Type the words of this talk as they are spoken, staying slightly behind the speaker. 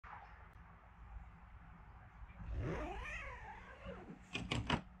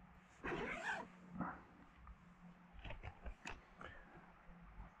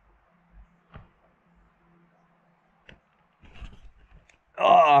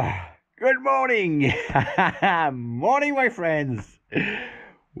Oh, good morning. Morning, my friends.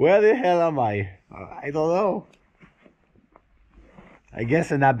 Where the hell am I? I don't know. I guess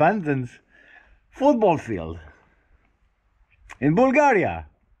an abandoned football field in Bulgaria.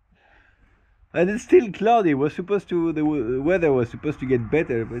 And it's still cloudy. The weather was supposed to get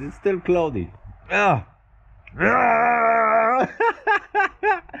better, but it's still cloudy. Ah.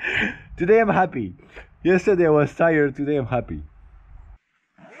 Today I'm happy. Yesterday I was tired. Today I'm happy.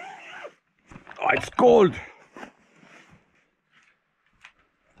 Oh, it's cold.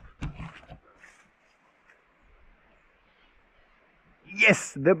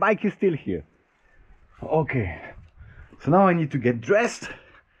 Yes, the bike is still here. Okay. So now I need to get dressed.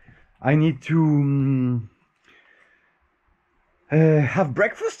 I need to have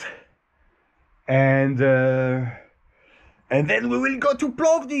breakfast, and then we will go to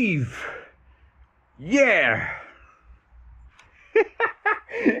Plovdiv. Yeah.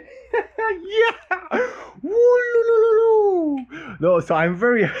 Yeah. Woo-loo-loo-loo-loo. No, so I'm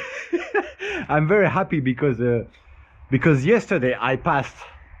very I'm very happy because yesterday I passed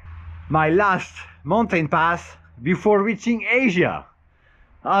my last mountain pass before reaching Asia.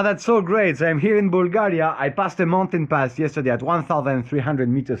 Oh, that's so great. So I'm here in Bulgaria. I passed a mountain pass yesterday at 1,300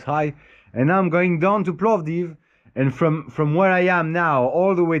 meters high, and now I'm going down to Plovdiv, and from where I am now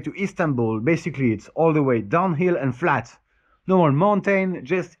all the way to Istanbul, basically it's all the way downhill and flat. No more mountain,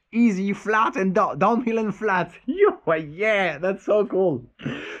 just easy, flat, and downhill and flat. Yeah, that's so cool.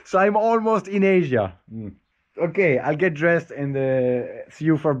 So I'm almost in Asia. Okay, I'll get dressed and see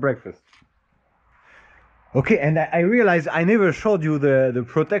you for breakfast. Okay, and I realized I never showed you the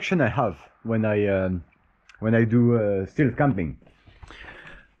protection I have when I do stealth camping.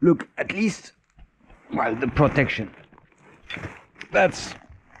 Look, at least, well, the protection. That's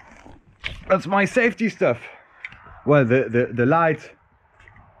my safety stuff. Well, the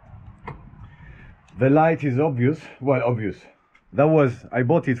light is obvious. Well, obvious. I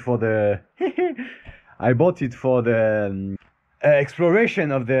bought it for the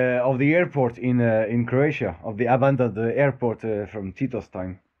exploration of the airport in Croatia, of the abandoned airport from Tito's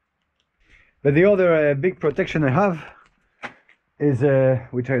time. But the other big protection I have is,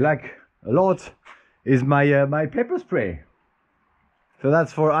 which I like a lot, is my pepper spray. So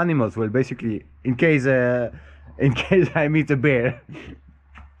that's for animals. Well, basically, in case I meet a bear.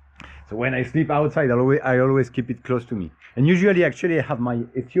 So when I sleep outside, I always keep it close to me. And usually, actually, I have my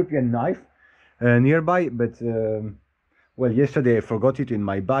Ethiopian knife nearby, but well, yesterday I forgot it in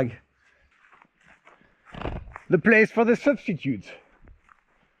my bag. The place for the substitute.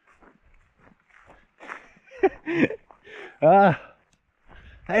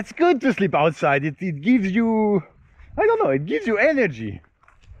 It's good to sleep outside. It gives you, I don't know, it gives you energy.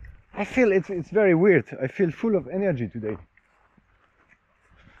 I feel it's very weird. I feel full of energy today.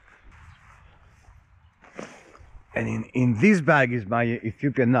 And in this bag is my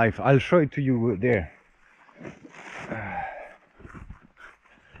Ethiopian knife. I'll show it to you there.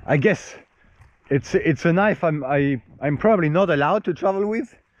 I guess it's a knife I'm probably not allowed to travel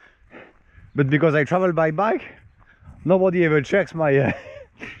with, but because I travel by bike, nobody ever checks my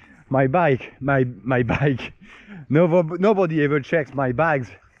my bike. Nobody ever checks my bags.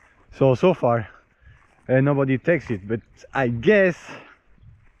 So far, nobody takes it. But I guess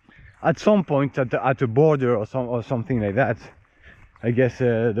at some point at a border or something like that, I guess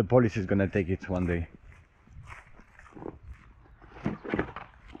the police is gonna take it one day.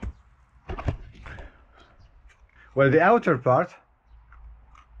 Well, the outer part,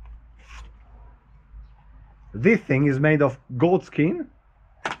 this thing is made of goat skin,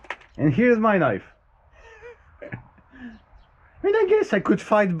 and here's my knife. I mean, I guess I could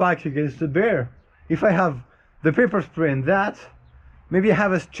fight back against the bear if I have the pepper spray and that. Maybe I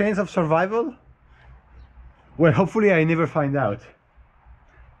have a chance of survival. Well, hopefully I never find out.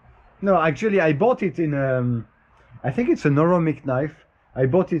 No, actually I bought it in I think it's an Oromic knife. I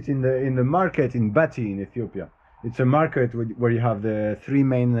bought it in the market in Bati in Ethiopia. It's a market where you have the three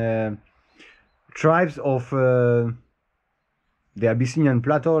main tribes of the Abyssinian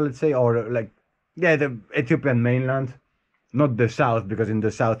plateau, let's say, or like, yeah, the Ethiopian mainland, not the south, because in the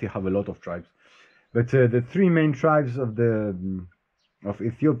south you have a lot of tribes, but the three main tribes of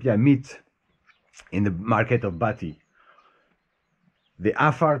Ethiopia meet in the market of Bati. The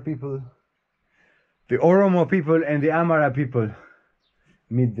Afar people, the Oromo people, and the Amara people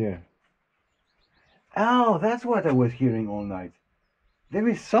meet there. Oh, that's what I was hearing all night. There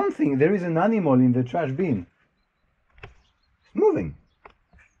is an animal in the trash bin. It's moving.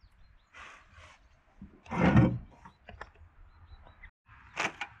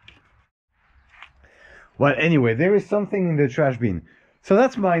 Well, anyway, there is something in the trash bin. So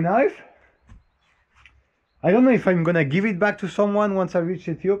that's my knife. I don't know if I'm gonna give it back to someone once I reach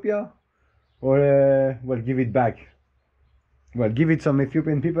Ethiopia, or well, give it back. Well, give it some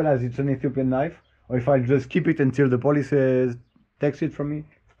Ethiopian people as it's an Ethiopian knife, or if I'll just keep it until the police takes it from me.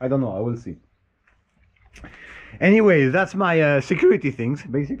 I don't know. I will see. Anyway, that's my security things,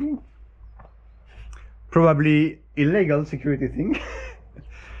 basically. Probably illegal security thing.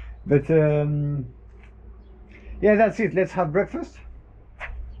 But yeah, that's it. Let's have breakfast,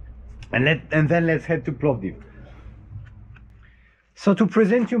 and then let's head to Plovdiv. So to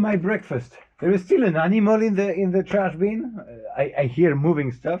present you my breakfast, there is still an animal in the trash bin. I hear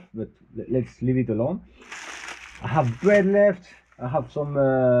moving stuff, but let's leave it alone. I have bread left. I have some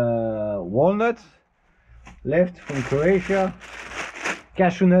walnuts left from Croatia,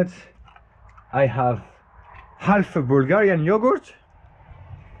 cashew nuts. I have half a Bulgarian yogurt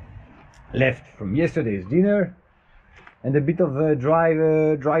left from yesterday's dinner, and a bit of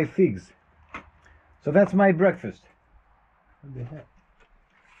dry figs. So that's my breakfast. What the heck?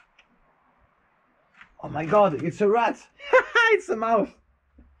 Oh my god, it's a rat! It's a mouse!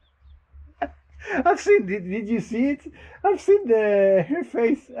 I've seen, did you see it? I've seen her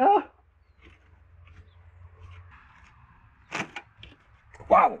face. Ah.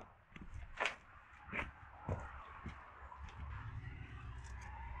 Wow!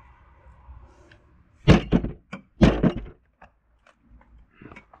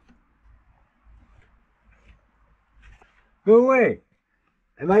 Go away!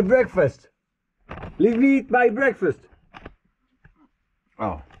 And my breakfast! Leave me eat my breakfast!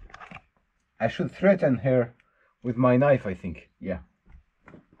 Oh. I should threaten her with my knife, I think. Yeah.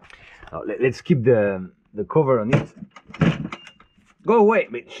 Oh, let's keep the cover on it. Go away!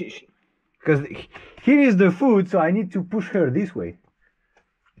 Because here is the food, so I need to push her this way.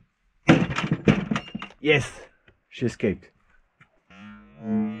 Yes! She escaped.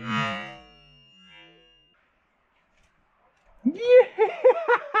 Yeah!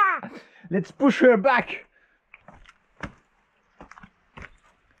 Let's push her back.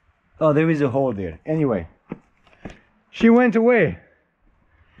 Oh, there is a hole there. Anyway, she went away.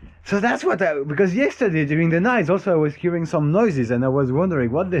 So that's what because yesterday during the night also I was hearing some noises and I was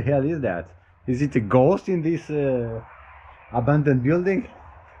wondering what the hell is that? Is it a ghost in this abandoned building?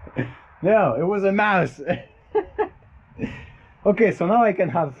 No, it was a mouse. Okay, so now I can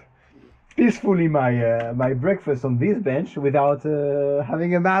have peacefully my breakfast on this bench without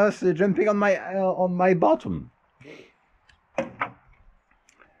having a mouse jumping on my bottom.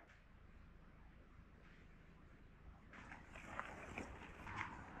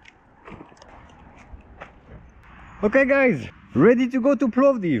 Okay guys, ready to go to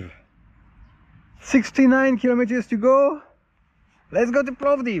Plovdiv. 69 kilometers to go. Let's go to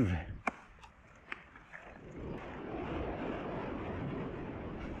Plovdiv.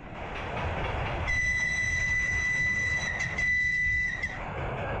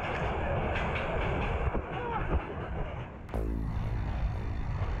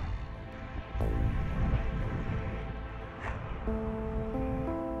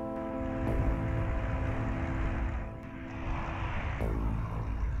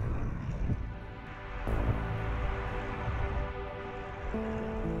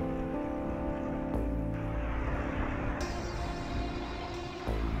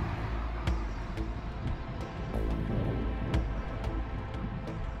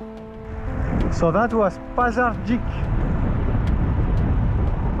 So that was Pazarjik.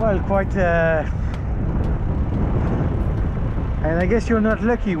 Well, quite and I guess you're not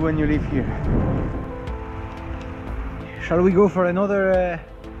lucky when you live here. Shall we go for another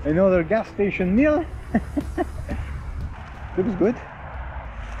gas station meal? Looks good.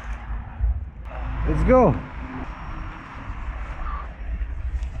 Let's go.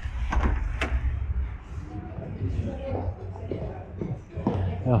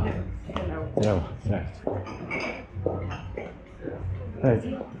 Oh. No, right. Right.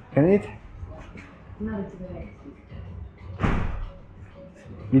 Can I eat?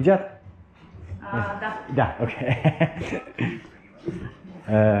 Едят? Да. Да, okay.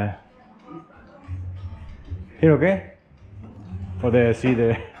 Here, okay? For the see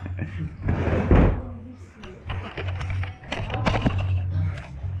the.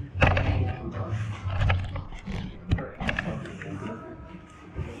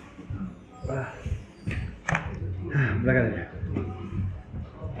 Благодарю.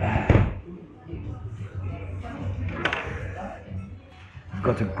 I've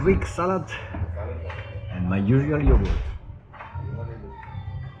got a Greek salad and my usual yogurt.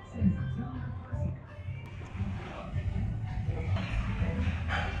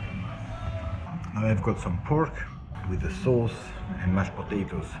 Now I've got some pork with the sauce and mashed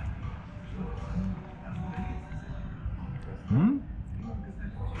potatoes.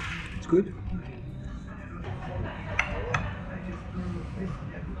 It's good.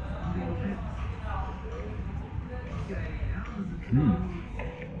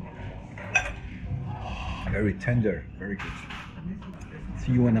 Very tender, very good.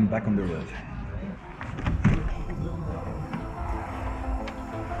 See you when I'm back on the road.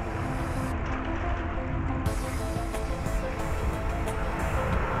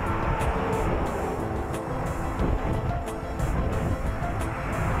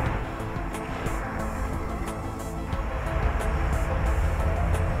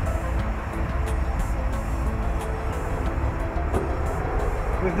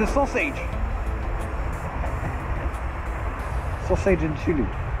 With the sausage and chili.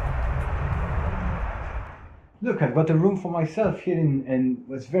 Look, I've got a room for myself here and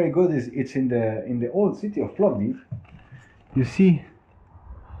what's very good is it's in the old city of Plovdiv. You see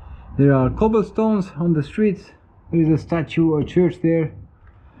there are cobblestones on the streets. There is a statue or church there.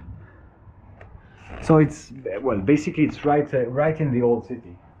 So it's, well, basically it's right in the old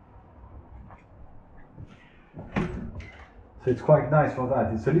city. So it's quite nice for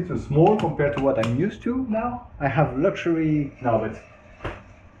that. It's a little small compared to what I'm used to now. I have luxury now, but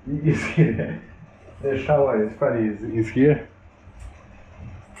you see the shower is funny, is here.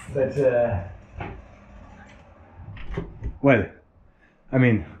 But well, I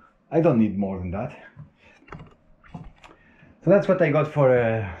mean, I don't need more than that. So that's what I got for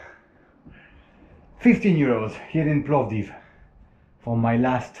 15 euros here in Plovdiv for my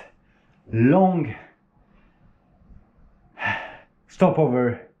last long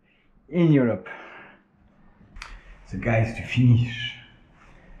stopover in Europe. So guys, to finish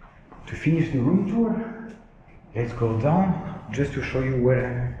the room tour, let's go down just to show you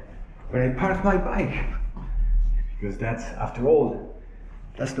where I parked my bike, because that's, after all,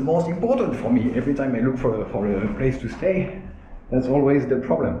 that's the most important for me. Every time I look for a place to stay, that's always the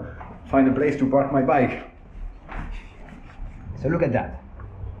problem. Find a place to park my bike. So look at that.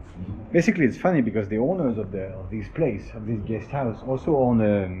 Basically, it's funny because the owners of this place, of this guest house, also own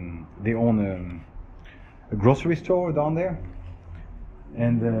they own a grocery store down there,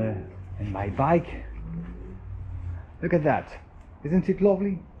 and my bike. Look at that! Isn't it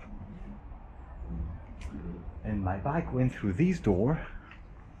lovely? And my bike went through this door,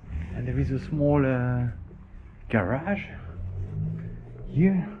 and there is a small garage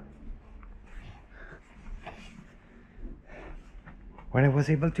here, where I was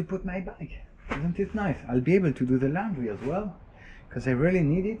able to put my bike. Isn't it nice? I'll be able to do the laundry as well, because I really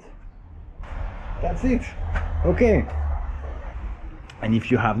need it. That's it. Okay. And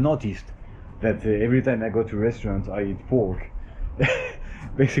if you have noticed that every time I go to restaurants I eat pork,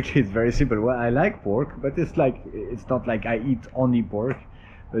 basically it's very simple. Well, I like pork, but it's not like I eat only pork.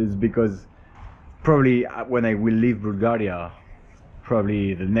 It's because probably when I will leave Bulgaria,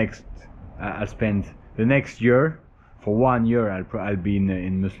 probably I'll spend the next year. For 1 year I'll be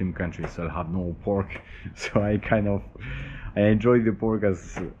in Muslim countries, so I'll have no pork. So I enjoy the pork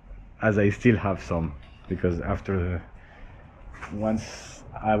as I still have some, because once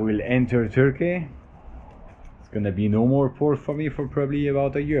I will enter Turkey, it's gonna be no more pork for me for probably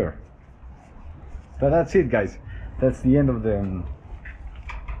about a year. But that's it, guys. That's the end of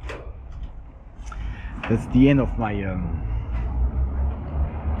my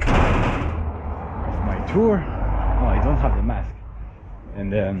tour. Oh, I don't have the mask.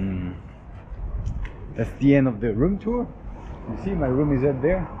 And that's the end of the room tour. You see, my room is up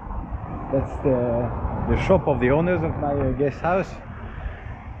there. That's the shop of the owners of my guest house.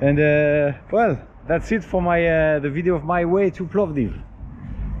 And well, that's it for the video of my way to Plovdiv.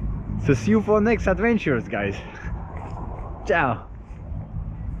 So see you for next adventures, guys. Ciao.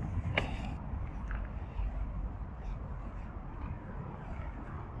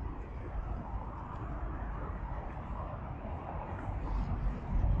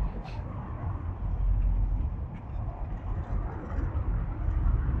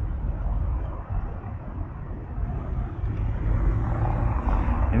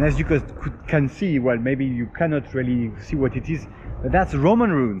 And as you can see, well, maybe you cannot really see what it is, but that's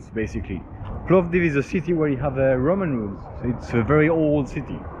Roman ruins, basically. Plovdiv is a city where you have Roman ruins, so it's a very old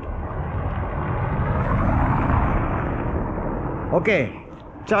city. Okay,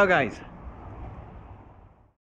 ciao guys.